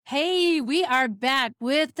Hey, we are back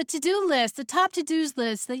with the to-do list, the top to-dos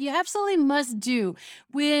list that you absolutely must do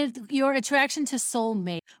with your attraction to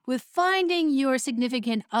soulmate, with finding your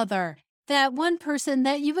significant other, that one person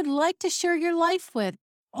that you would like to share your life with.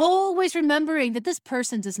 Always remembering that this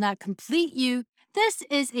person does not complete you. This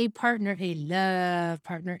is a partner, a love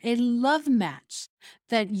partner, a love match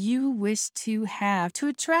that you wish to have to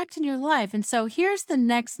attract in your life. And so here's the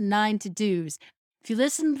next 9 to-dos. If you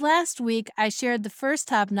listened last week, I shared the first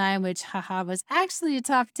top 9, which, haha, was actually a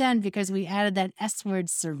top 10 because we added that S word,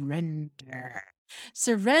 surrender.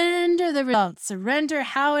 Surrender the results, surrender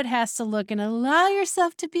how it has to look, and allow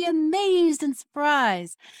yourself to be amazed and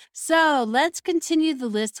surprised. So let's continue the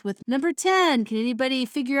list with number 10. Can anybody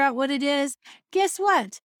figure out what it is? Guess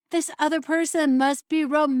what? This other person must be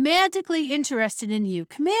romantically interested in you.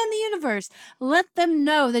 Command the universe. Let them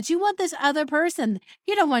know that you want this other person.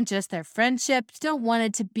 You don't want just their friendship. You don't want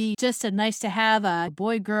it to be just a nice to have a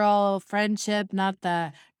boy girl friendship, not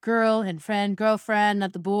the girl and friend, girlfriend,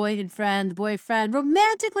 not the boy and friend, the boyfriend.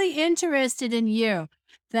 Romantically interested in you,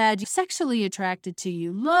 that you're sexually attracted to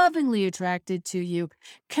you, lovingly attracted to you.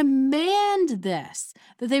 Command this,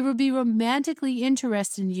 that they will be romantically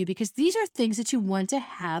interested in you, because these are things that you want to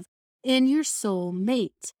have in your soul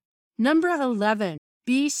mate. Number 11.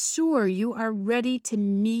 Be sure you are ready to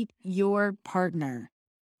meet your partner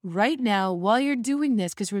right now while you're doing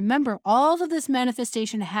this, because remember, all of this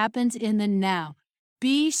manifestation happens in the now.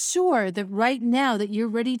 Be sure that right now that you're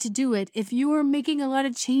ready to do it. If you are making a lot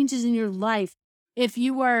of changes in your life, if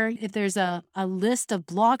there's a list of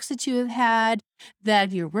blocks that you have had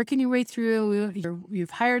that you're working your way through, you've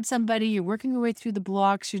hired somebody, you're working your way through the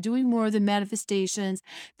blocks, you're doing more of the manifestations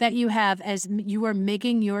that you have as you are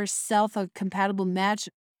making yourself a compatible match,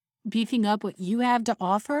 beefing up what you have to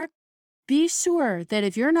offer. Be sure that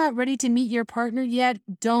if you're not ready to meet your partner yet,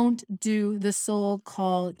 don't do the soul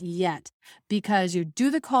call yet, because you do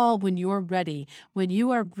the call when you're ready, when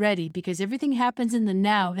you are ready, because everything happens in the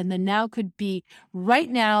now, and the now could be right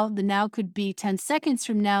now. The now could be 10 seconds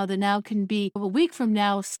from now. The now can be a week from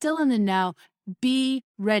now, still in the now. Be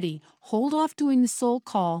ready. Hold off doing the soul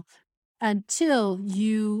call until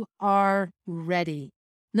you are ready.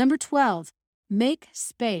 Number 12, make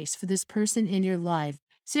space for this person in your life.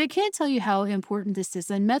 See, I can't tell you how important this is.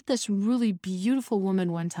 I met this really beautiful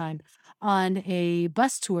woman one time on a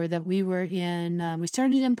bus tour that we were in. We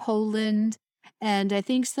started in Poland, and I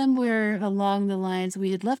think somewhere along the lines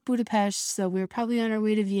we had left Budapest, so we were probably on our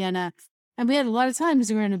way to Vienna. And we had a lot of time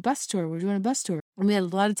because we were on a bus tour. We were doing a bus tour, and we had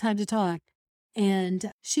a lot of time to talk.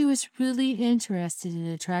 And she was really interested in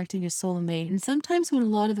attracting a soulmate. And sometimes what a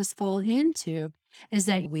lot of us fall into is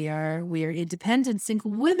that we are independent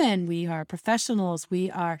single women. We are professionals.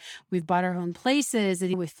 We've bought our own places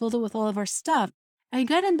and we filled it with all of our stuff. I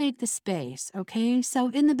gotta make the space, okay? So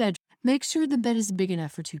in the bedroom, make sure the bed is big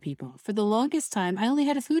enough for 2 people. For the longest time, I only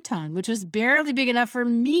had a futon, which was barely big enough for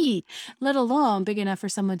me, let alone big enough for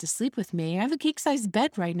someone to sleep with me. I have a king-size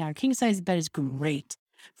bed right now. King-size bed is great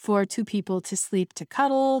for 2 people to sleep, to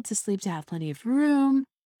cuddle, to sleep, to have plenty of room.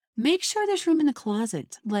 Make sure there's room in the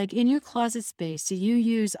closet. Like in your closet space, do you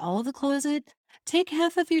use all of the closet? Take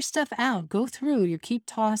half of your stuff out. Go through your keep,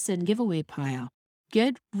 toss, and giveaway pile.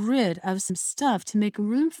 Get rid of some stuff to make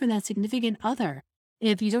room for that significant other.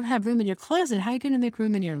 If you don't have room in your closet, how are you going to make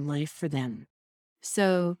room in your life for them?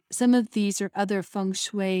 So some of these are other feng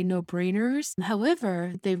shui no-brainers.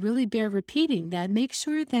 However, they really bear repeating, that make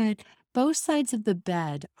sure that both sides of the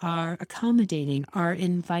bed are accommodating, are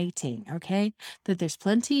inviting, okay? That there's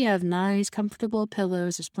plenty of nice, comfortable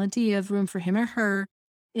pillows. There's plenty of room for him or her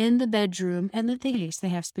in the bedroom, and that they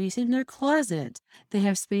have space in their closet. They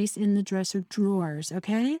have space in the dresser drawers,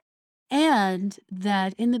 okay? And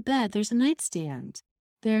that in the bed, there's a nightstand.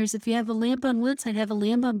 If you have a lamp on one side, have a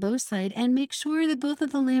lamp on both sides, and make sure that both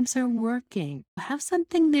of the lamps are working. Have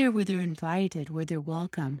something there where they're invited, where they're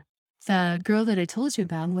welcome. The girl that I told you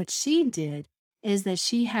about, what she did is that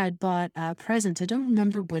she had bought a present. I don't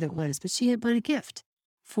remember what it was, but she had bought a gift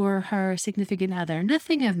for her significant other.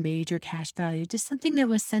 Nothing of major cash value, just something that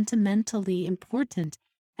was sentimentally important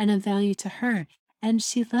and of value to her. And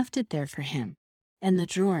she left it there for him in the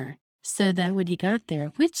drawer, so that when he got there,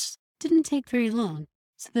 which didn't take very long,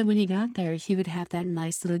 so that when he got there, he would have that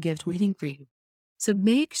nice little gift waiting for you. So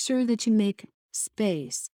make sure that you make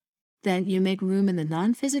space, that you make room in the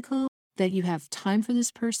non-physical, that you have time for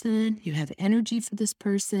this person, you have energy for this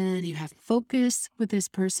person, you have focus with this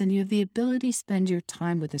person, you have the ability to spend your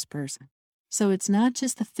time with this person. So it's not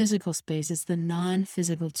just the physical space, it's the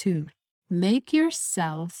non-physical too. Make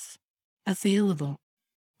yourself available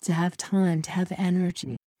to have time, to have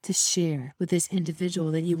energy, to share with this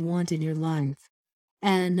individual that you want in your life.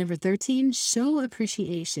 And number 13, show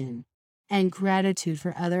appreciation and gratitude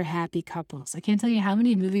for other happy couples. I can't tell you how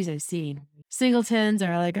many movies I've seen. Singletons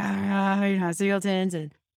are like, singletons,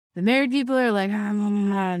 and the married people are like,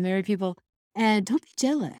 married people. And don't be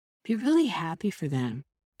jealous. Be really happy for them.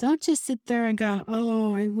 Don't just sit there and go,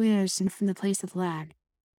 oh, I wish, and from the place of lack.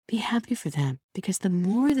 Be happy for them, because the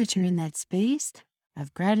more that you're in that space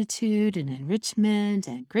of gratitude and enrichment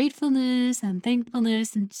and gratefulness and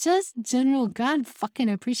thankfulness and just general God fucking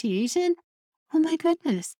appreciation, oh my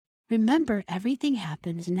goodness. Remember, everything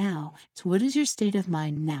happens now. So what is your state of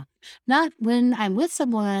mind now? Not when I'm with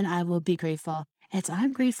someone, I will be grateful. It's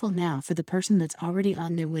I'm grateful now for the person that's already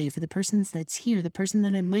on their way, for the person that's here, the person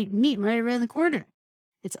that I might meet right around the corner.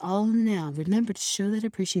 It's all now. Remember to show that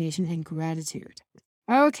appreciation and gratitude.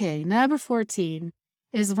 Okay, number 14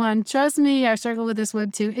 is one, trust me, I struggle with this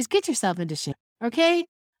one too, is get yourself into shape, okay?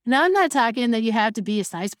 Now, I'm not talking that you have to be a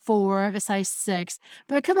size 4, a size 6,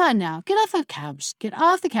 but come on now, get off the couch. Get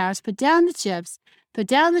off the couch, put down the chips, put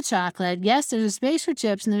down the chocolate. Yes, there's a space for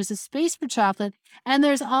chips and there's a space for chocolate, and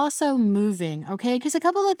there's also moving, okay? Because a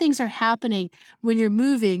couple of things are happening when you're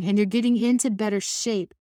moving and you're getting into better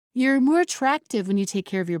shape. You're more attractive when you take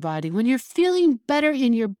care of your body, when you're feeling better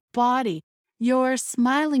in your body. You're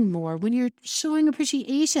smiling more, when you're showing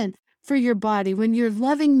appreciation for your body, when you're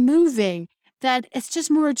loving moving, that it's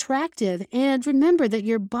just more attractive. And remember that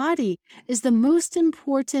your body is the most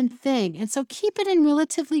important thing. And so keep it in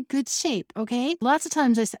relatively good shape, okay? Lots of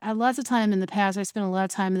time in the past, I spent a lot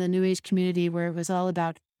of time in the New Age community where it was all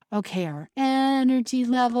about, okay, our energy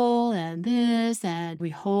level and this, and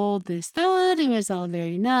we hold this thought, and it's all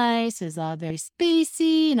very nice, it's all very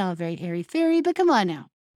spacey and all very airy-fairy, but come on now.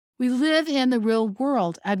 We live in the real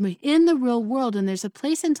world. I'm in the real world, and there's a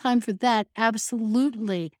place and time for that,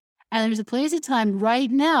 absolutely. And there's a place and time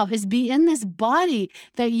right now is be in this body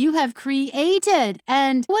that you have created.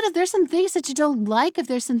 And what if there's some things that you don't like? If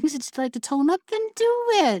there's some things that you'd like to tone up, then do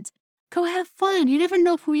it. Go have fun. You never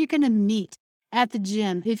know who you're going to meet at the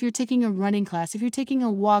gym. If you're taking a running class, if you're taking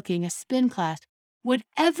a walking, a spin class,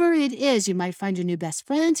 whatever it is, you might find your new best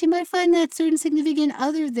friends. You might find that certain significant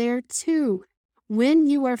other there too. When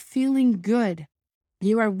you are feeling good,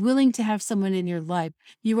 you are willing to have someone in your life.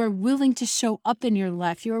 You are willing to show up in your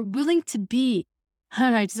life. You are willing to be.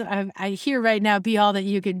 I hear right now, be all that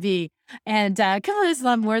you can be. And come on, it's a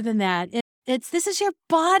lot more than that. This is your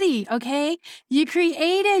body, okay? You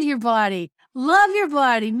created your body. Love your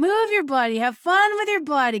body. Move your body. Have fun with your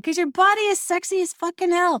body, because your body is sexy as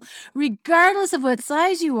fucking hell, regardless of what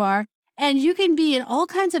size you are. And you can be in all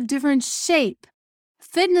kinds of different shape.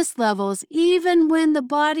 Fitness levels, even when the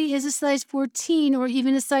body is a size 14 or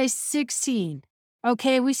even a size 16.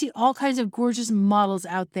 Okay, we see all kinds of gorgeous models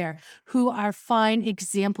out there who are fine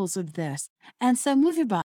examples of this. And so move your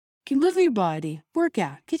body, work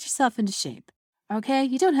out, get yourself into shape. Okay,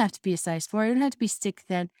 you don't have to be a size 4, you don't have to be stick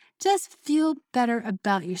thin. Just feel better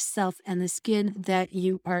about yourself and the skin that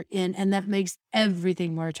you are in. And that makes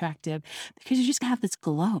everything more attractive, because you just have this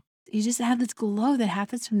glow. You just have this glow that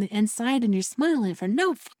happens from the inside, and you're smiling for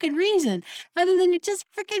no fucking reason other than you're just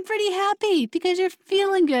freaking pretty happy because you're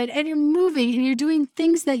feeling good and you're moving and you're doing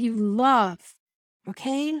things that you love.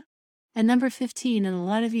 Okay? And number 15, and a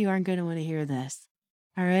lot of you aren't going to want to hear this,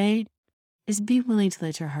 all right, is be willing to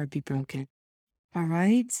let your heart be broken. All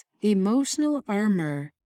right? Emotional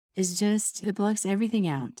armor is just, it blocks everything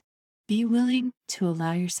out. Be willing to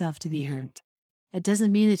allow yourself to be hurt. It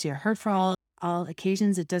doesn't mean that you're hurt for all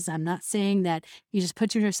occasions. I'm not saying that you just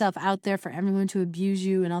put yourself out there for everyone to abuse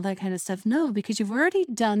you and all that kind of stuff. No, because you've already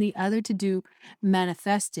done the other to do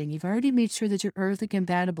manifesting. You've already made sure that you're earthly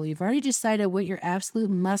compatible. You've already decided what your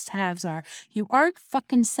absolute must-haves are. You aren't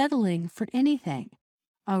fucking settling for anything.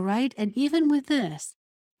 All right? And even with this,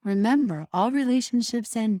 remember, all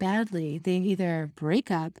relationships end badly. They either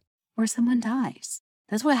break up or someone dies.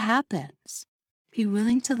 That's what happens. Be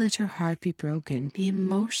willing to let your heart be broken. Be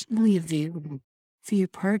emotionally available for your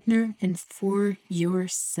partner and for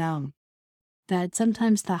yourself. That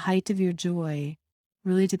sometimes the height of your joy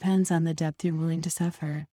really depends on the depth you're willing to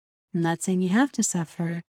suffer. I'm not saying you have to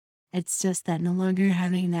suffer. It's just that no longer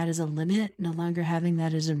having that as a limit, no longer having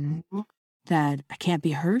that as a rule, that I can't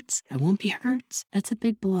be hurt, I won't be hurt. That's a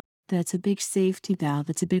big blow. That's a big safety valve.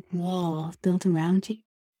 It's a big wall built around you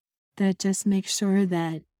that just makes sure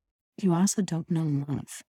that you also don't know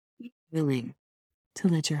love. Be willing to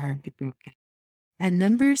let your heart be broken. And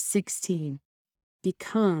number 16,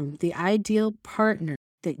 become the ideal partner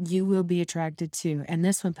that you will be attracted to. And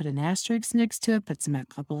this one, put an asterisk next to it, put a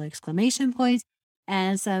couple exclamation points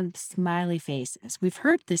and some smiley faces. We've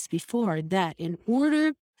heard this before, that in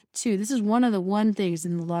order too. This is one of the things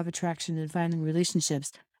in the law of attraction and finding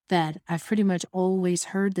relationships that I've pretty much always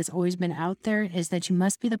heard, that's always been out there, is that you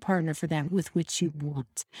must be the partner for that with which you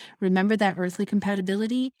want. Remember that earthly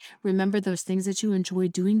compatibility. Remember those things that you enjoy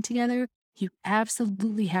doing together. You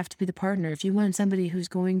absolutely have to be the partner. If you want somebody who's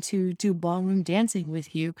going to do ballroom dancing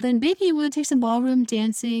with you, then maybe you want to take some ballroom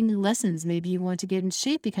dancing lessons. Maybe you want to get in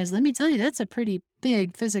shape, because let me tell you, that's a pretty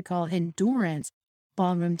big physical endurance,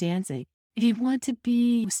 ballroom dancing. If you want to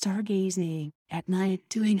be stargazing at night,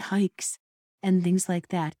 doing hikes and things like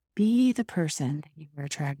that, be the person that you are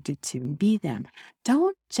attracted to. Be them.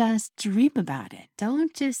 Don't just dream about it.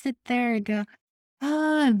 Don't just sit there and go,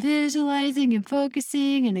 oh, I'm visualizing and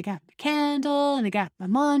focusing, and I got my candle and I got my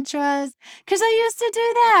mantras. Because I used to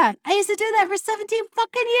do that. I used to do that for 17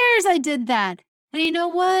 fucking years. I did that. And you know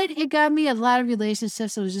what? It got me a lot of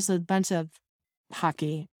relationships. It was just a bunch of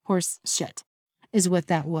hockey horse shit is what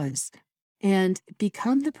that was. And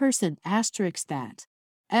become the person, asterisk that,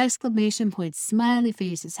 exclamation points, smiley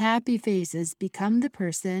faces, happy faces. Become the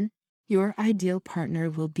person your ideal partner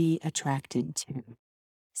will be attracted to.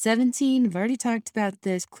 17, I've already talked about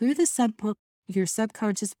this. Clear your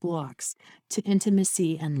subconscious blocks to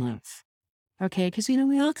intimacy and love. Okay, because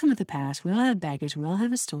we all come with a past. We all have baggage. We all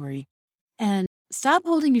have a story. And stop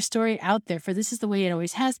holding your story out there for this is the way it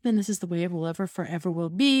always has been. This is the way it will ever, forever will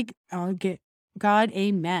be. I'll get God,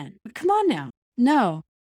 amen. But come on now. No,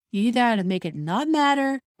 you either got to make it not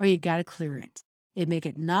matter or you got to clear it. You make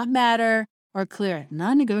it not matter or clear it.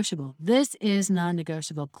 Non-negotiable. This is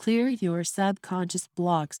non-negotiable. Clear your subconscious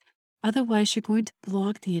blocks. Otherwise, you're going to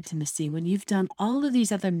block the intimacy when you've done all of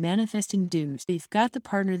these other manifesting do's. You've got the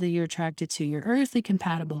partner that you're attracted to. You're earthly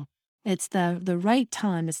compatible. It's the right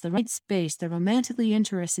time. It's the right space. They're romantically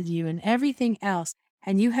interested in you and everything else.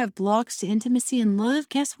 And you have blocks to intimacy and love.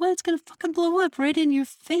 Guess what? It's going to fucking blow up right in your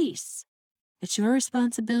face. It's your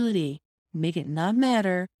responsibility. Make it not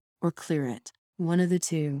matter or clear it. One of the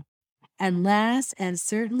two. And last and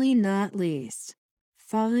certainly not least,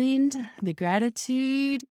 find the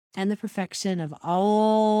gratitude and the perfection of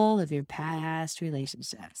all of your past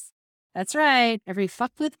relationships. That's right. Every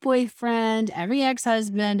fuck with boyfriend, every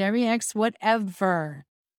ex-husband, every ex whatever.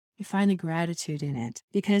 You find the gratitude in it.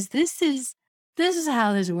 Because this is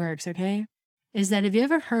how this works, okay? Is that if you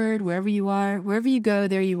ever heard wherever you are, wherever you go,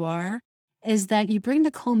 there you are, is that you bring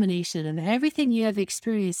the culmination of everything you have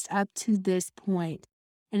experienced up to this point.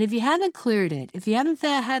 And if you haven't cleared it, if you haven't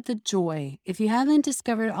had the joy, if you haven't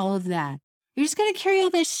discovered all of that, you're just going to carry all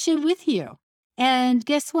that shit with you. And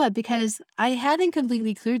guess what? Because I hadn't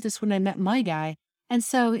completely cleared this when I met my guy. And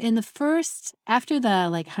so in the first, after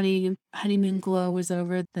the honeymoon glow was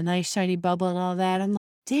over, the nice shiny bubble and all that, I'm like,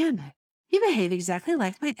 damn it, you behave exactly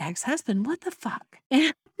like my ex-husband. What the fuck?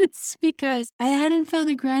 And it's because I hadn't found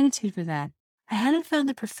the gratitude for that. I hadn't found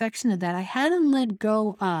the perfection of that. I hadn't let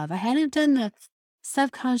go of. I hadn't done the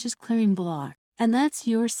subconscious clearing block. And that's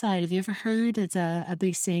your side. Have you ever heard it's a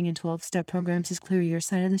big saying in 12-step programs is clear your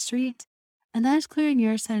side of the street? And that's clearing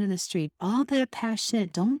your side of the street. All that past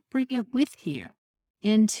shit, don't bring it with you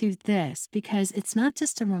into this, because it's not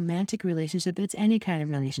just a romantic relationship. It's any kind of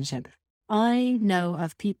relationship. I know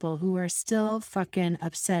of people who are still fucking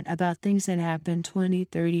upset about things that happened 20,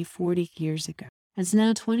 30, 40 years ago. It's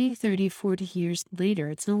now 20, 30, 40 years later.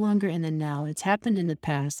 It's no longer in the now. It's happened in the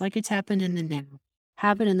past like it's happened in the now.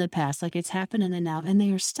 Happened in the past like it's happened in the now. And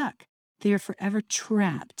they are stuck. They are forever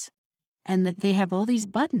trapped. And that they have all these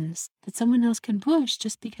buttons that someone else can push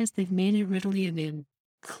just because they've made it readily available.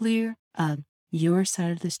 Clear up your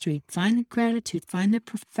side of the street. Find the gratitude. Find the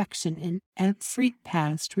perfection in every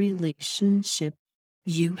past relationship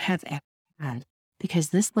you have ever had. Because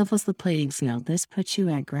this levels the playing field. This puts you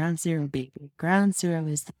at ground zero, baby. Ground zero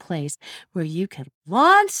is the place where you can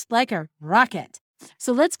launch like a rocket.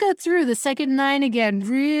 So let's go through the second 9 again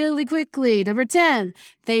really quickly. Number 10,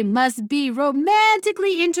 they must be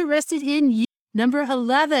romantically interested in you. Number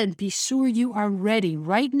 11, be sure you are ready.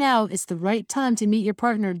 Right now is the right time to meet your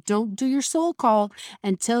partner. Don't do your soul call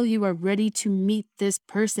until you are ready to meet this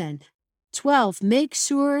person. 12, make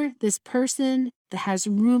sure this person that has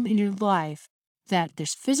room in your life, that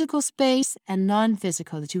there's physical space and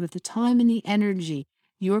non-physical, that you have the time and the energy.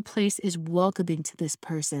 Your place is welcoming to this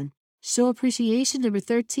person. Show appreciation, number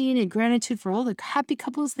 13, and gratitude for all the happy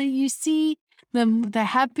couples that you see. The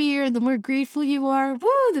happier, the more grateful you are,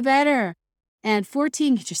 woo, the better. And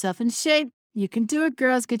 14, get yourself in shape. You can do it,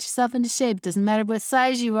 girls. Get yourself into shape. Doesn't matter what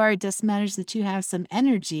size you are. It just matters that you have some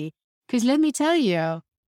energy. Because let me tell you,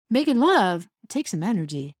 making love takes some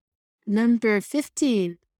energy. Number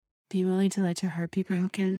 15, be willing to let your heart be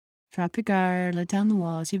broken. Drop your guard, let down the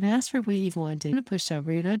walls. You've asked for what you've wanted. You're a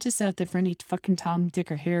pushover. You're not just out there for any fucking Tom, Dick,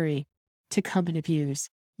 or Harry to come and abuse.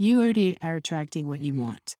 You already are attracting what you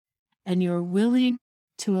want. And you're willing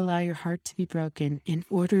to allow your heart to be broken in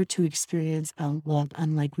order to experience a love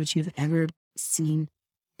unlike what you've ever seen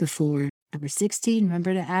before. Number 16,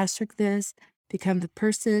 remember to asterisk this. Become the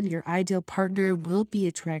person your ideal partner will be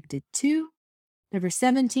attracted to. Number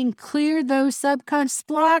 17, clear those subconscious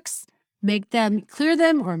blocks. Clear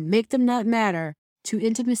them or make them not matter. To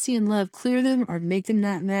intimacy and love, clear them or make them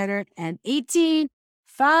not matter. And 18,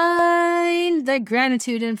 find the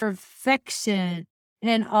gratitude and perfection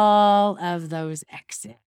in all of those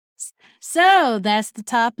exits. So that's the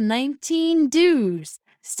top 19 do's.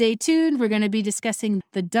 Stay tuned. We're going to be discussing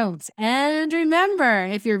the don'ts. And remember,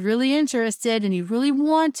 if you're really interested and you really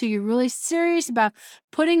want to, you're really serious about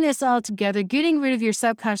putting this all together, getting rid of your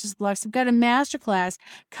subconscious blocks, I've got a masterclass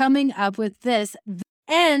coming up with this that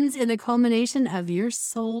ends in the culmination of your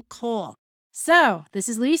soul call. So this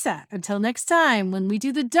is Lisa. Until next time, when we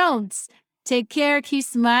do the don'ts, take care, keep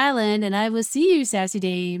smiling, and I will see you, Sassy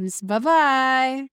Dames. Bye-bye.